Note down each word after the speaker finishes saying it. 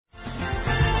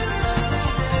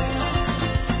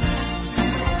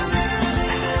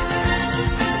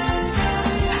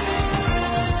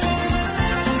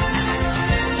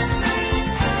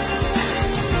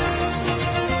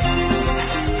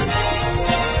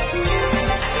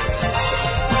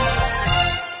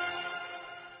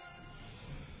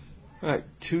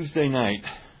Tuesday night,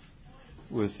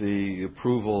 with the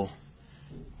approval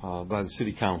by the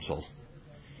City Council,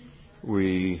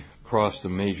 we crossed a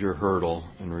major hurdle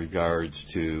in regards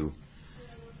to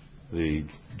the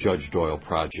Judge Doyle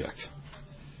project.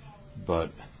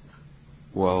 But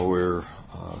while we're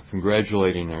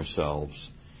congratulating ourselves,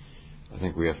 I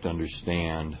think we have to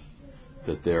understand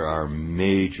that there are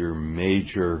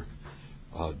major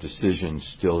decisions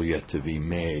still yet to be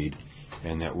made,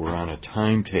 and that we're on a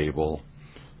timetable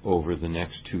over the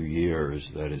next 2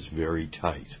 years that is very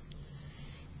tight.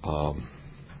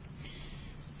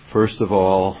 First of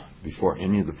all, before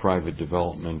any of the private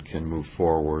development can move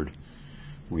forward,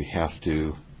 we have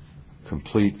to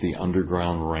complete the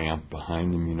underground ramp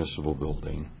behind the municipal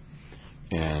building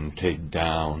and take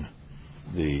down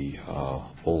the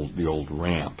old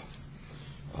ramp.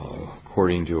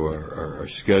 According to our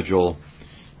schedule,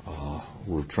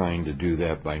 we're trying to do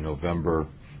that by November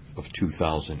of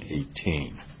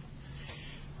 2018.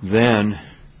 Then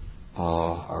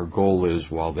our goal is,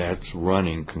 while that's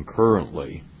running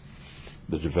concurrently,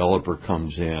 the developer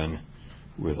comes in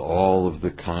with all of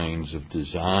the kinds of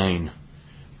design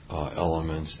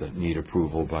elements that need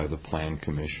approval by the Plan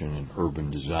Commission and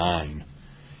Urban Design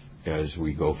as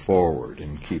we go forward.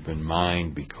 And keep in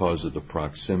mind, because of the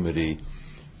proximity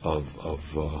of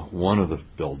one of the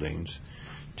buildings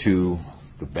to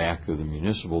the back of the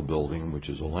municipal building, which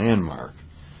is a landmark,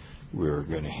 we're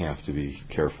going to have to be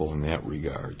careful in that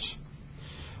regards.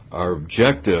 Our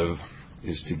objective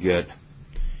is to get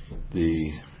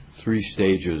the 3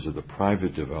 stages of the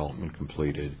private development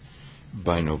completed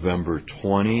by November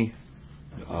 2020,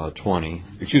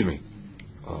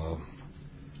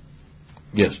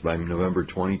 by November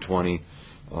 2020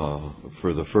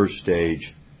 for the first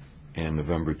stage, and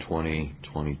November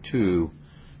 2022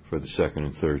 for the second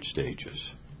and third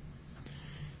stages.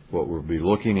 What we'll be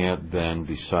looking at then,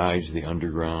 besides the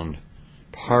underground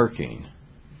parking,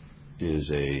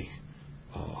 is a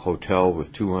hotel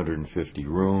with 250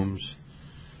 rooms,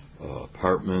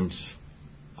 apartments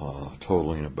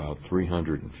totaling about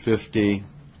 350,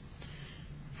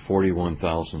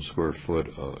 41,000 square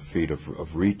feet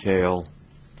of retail,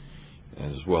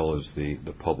 as well as the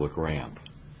public ramp.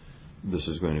 This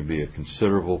is going to be a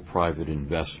considerable private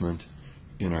investment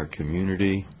in our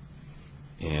community,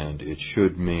 and it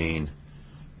should mean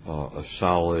a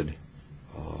solid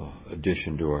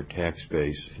addition to our tax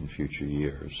base in future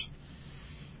years.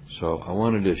 So I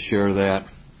wanted to share that.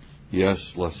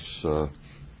 Yes, let's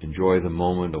enjoy the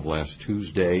moment of last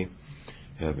Tuesday,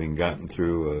 having gotten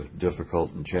through a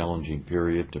difficult and challenging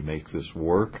period to make this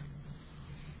work.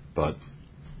 But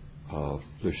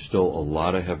there's still a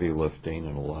lot of heavy lifting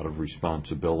and a lot of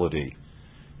responsibility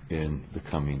in the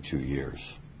coming 2 years.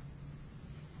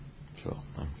 So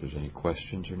I don't know if there's any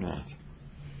questions or not.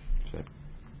 Does that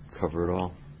cover it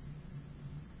all?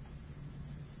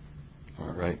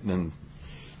 All right. And then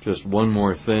just one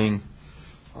more thing.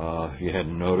 If you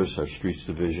hadn't noticed, our Streets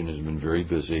Division has been very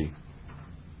busy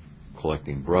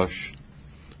collecting brush,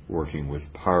 working with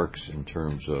parks in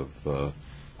terms of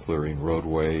clearing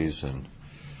roadways and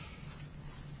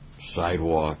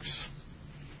sidewalks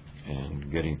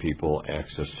and getting people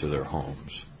access to their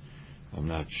homes. I'm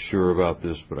not sure about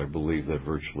this, but I believe that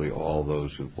virtually all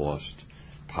those who've lost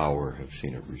power have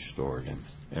seen it restored, and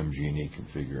MG&E can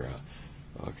figure out,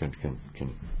 can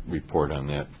report on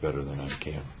that better than I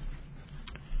can.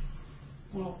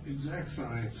 Well, Exact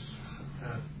Science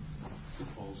had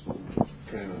proposal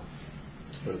kind of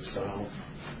to the south.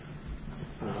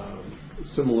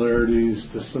 Similarities,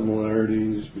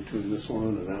 dissimilarities between this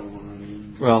one and that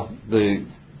one. Well,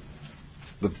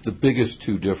 the biggest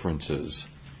 2 differences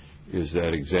is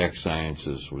that Exact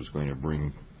Sciences was going to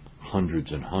bring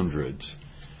hundreds and hundreds,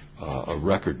 a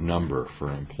record number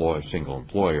for a single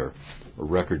employer, a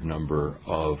record number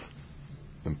of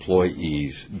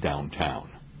employees downtown.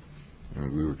 I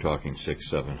mean, we were talking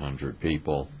 600-700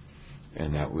 people,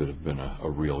 and that would have been a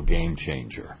real game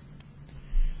changer.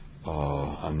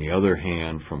 On the other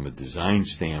hand, from a design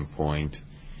standpoint,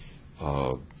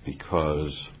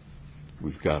 because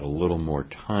we've got a little more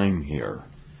time here,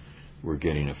 we're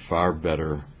getting a far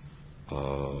better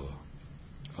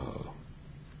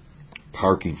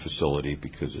parking facility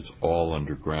because it's all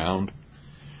underground.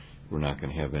 We're not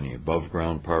going to have any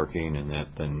above-ground parking, and that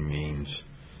then means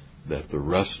that the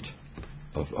rest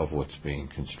of what's being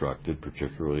constructed,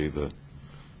 particularly the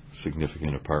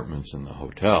significant apartments in the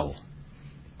hotel,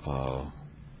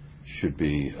 should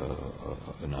be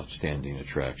an outstanding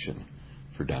attraction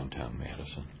for downtown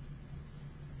Madison.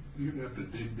 You'd have to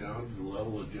dig down to the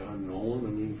level of John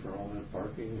Nolan, for all that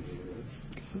parking.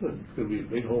 It's going to be a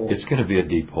big hole. It's going to be a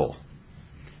deep hole.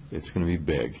 It's going to be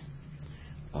big.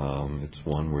 It's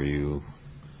one where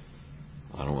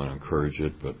I don't want to encourage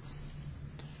it, but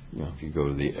if you go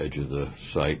to the edge of the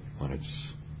site when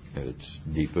it's at its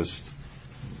deepest,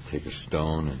 take a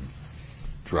stone and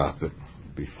drop it.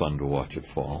 It'd be fun to watch it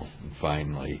fall. And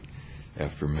finally,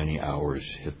 after many hours,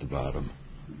 hit the bottom.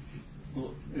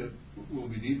 Well, it will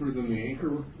be deeper than the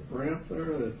anchor ramp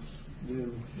there that's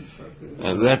being constructed?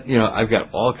 I've got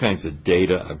all kinds of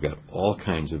data. I've got all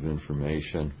kinds of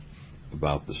information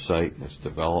about the site and its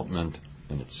development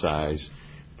and its size.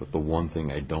 But the one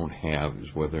thing I don't have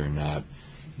is whether or not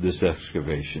this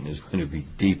excavation is going to be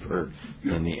deeper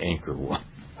than the anchor one.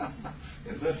 Yeah,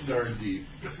 that's darn deep.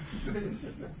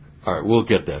 All right, we'll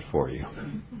get that for you.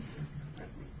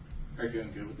 Are you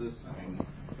doing good with this?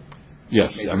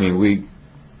 Yes, it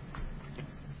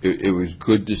was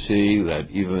good to see that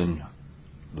even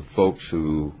the folks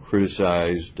who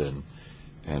criticized and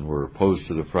were opposed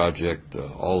to the project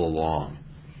all along,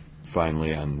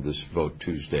 finally on this vote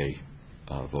Tuesday,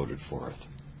 voted for it.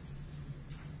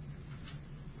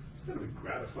 It's going to be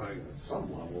gratifying at some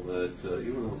level that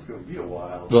even though it's going to be a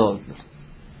while. Well,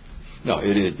 no,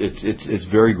 it's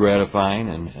very gratifying,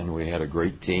 and we had a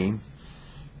great team.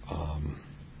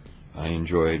 I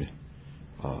enjoyed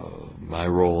my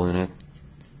role in it,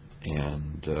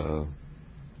 and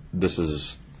this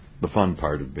is the fun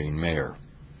part of being mayor.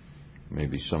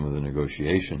 Maybe some of the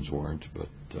negotiations weren't, but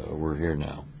we're here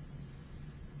now.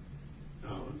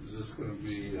 Now, is this going to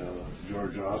be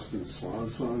George Austin's swan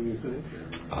song, you think?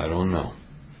 Or? I don't know.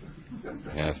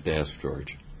 I have to ask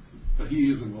George. But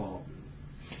he is involved.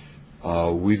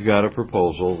 We've got a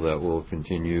proposal that will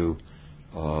continue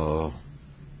a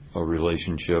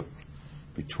relationship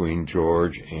between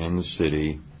George and the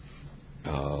city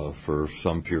for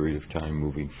some period of time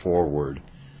moving forward,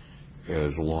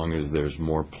 as long as there's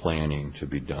more planning to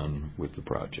be done with the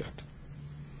project.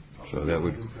 So that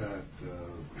would. That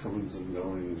comings and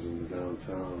goings in the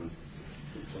downtown.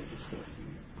 Looks like it's going to be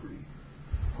a pretty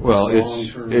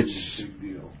long-term big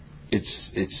deal.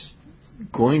 It's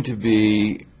going to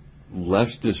be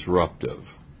less disruptive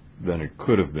than it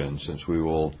could have been, since we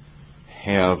will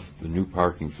have the new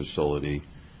parking facility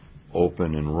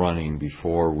open and running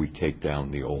before we take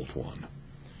down the old one.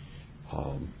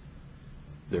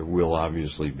 There will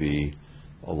obviously be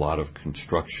a lot of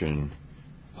construction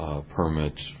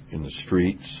permits in the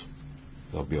streets.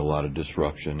 There'll be a lot of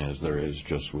disruption, as there is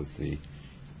just with the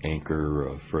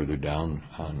anchor further down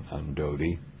on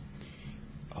Doty.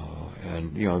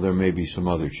 And there may be some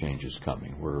other changes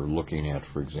coming. We're looking at,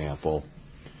 for example,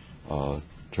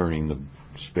 turning the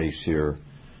space here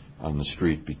on the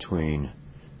street between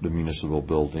the municipal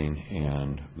building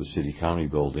and the city-county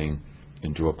building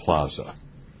into a plaza.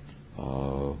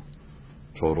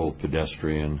 Total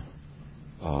pedestrian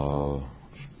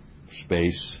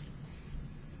space,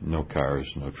 no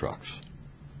cars, no trucks.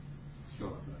 Still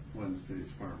have that Wednesday's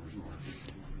farmers market.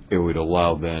 It would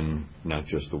allow then not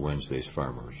just the Wednesday's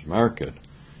farmers market,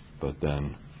 but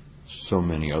then so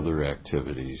many other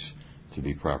activities to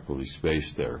be properly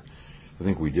spaced there. I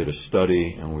think we did a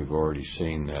study, and we've already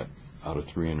seen that out of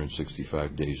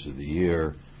 365 days of the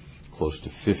year, close to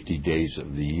 50 days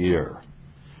of the year,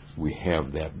 we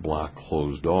have that block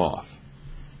closed off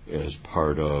as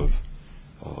part of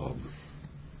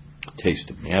Taste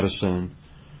of Madison,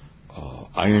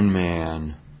 Iron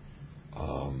Man,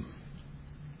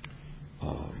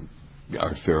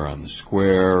 Art Fair on the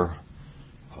Square,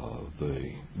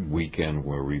 the weekend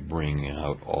where we bring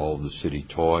out all the city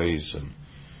toys, and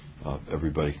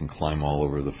everybody can climb all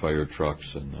over the fire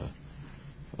trucks and the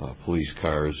police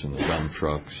cars and the dump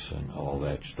trucks and all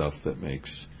that stuff that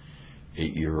makes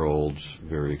 8-year-olds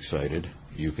very excited.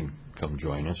 You can come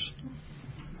join us.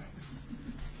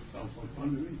 Sounds like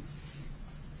fun to me.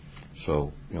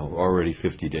 So, already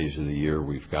 50 days of the year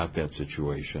we've got that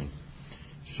situation.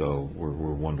 So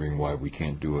we're wondering why we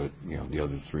can't do it, the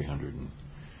other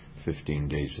 315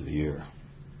 days of the year.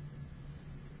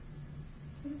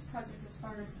 For this project, as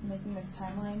far as making this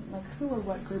timeline, who or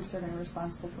what groups are going to be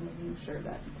responsible for making sure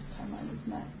that this timeline is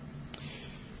met?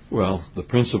 Well, the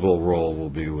principal role will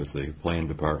be with the plan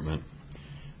department.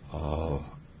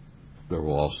 There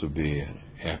will also be an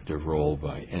active role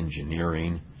by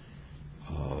engineering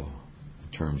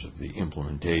in terms of the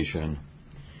implementation.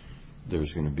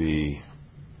 There's going to be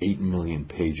 8 million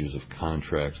pages of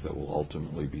contracts that will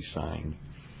ultimately be signed.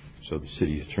 So the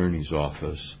city attorney's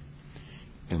office,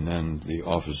 and then the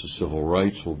Office of Civil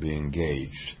Rights will be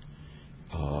engaged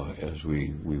as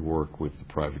we work with the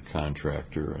private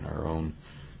contractor and our own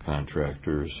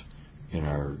contractors in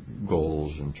our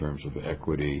goals in terms of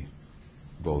equity,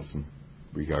 both in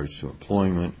regards to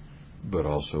employment, but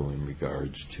also in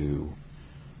regards to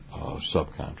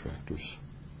subcontractors.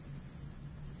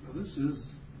 Now, this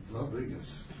is the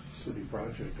biggest city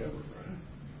project ever,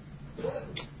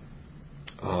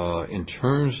 right? In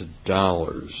terms of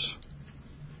dollars,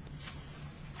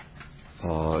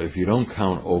 if you don't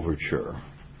count Overture,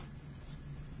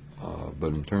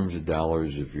 but in terms of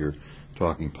dollars, if you're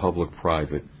talking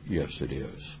public-private, yes, it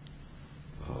is.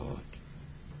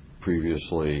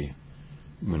 Previously,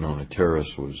 Monona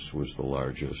Terrace was the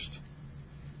largest,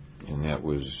 and that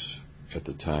was at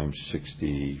the time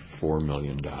 $64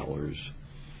 million.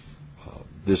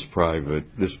 This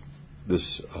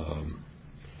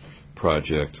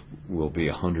project will be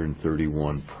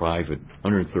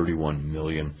 131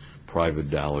 million private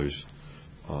dollars,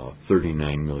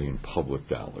 39 million public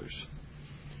dollars.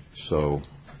 So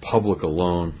public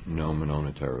alone, no,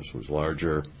 Monona Terrace was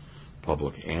larger.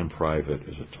 Public and private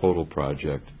as a total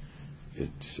project,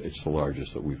 it's the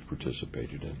largest that we've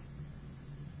participated in.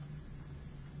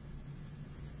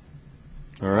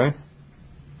 All right.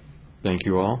 Thank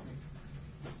you all.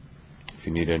 If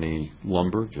you need any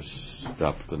lumber, just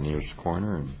stop at the nearest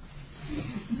corner and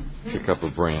pick up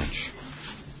a branch.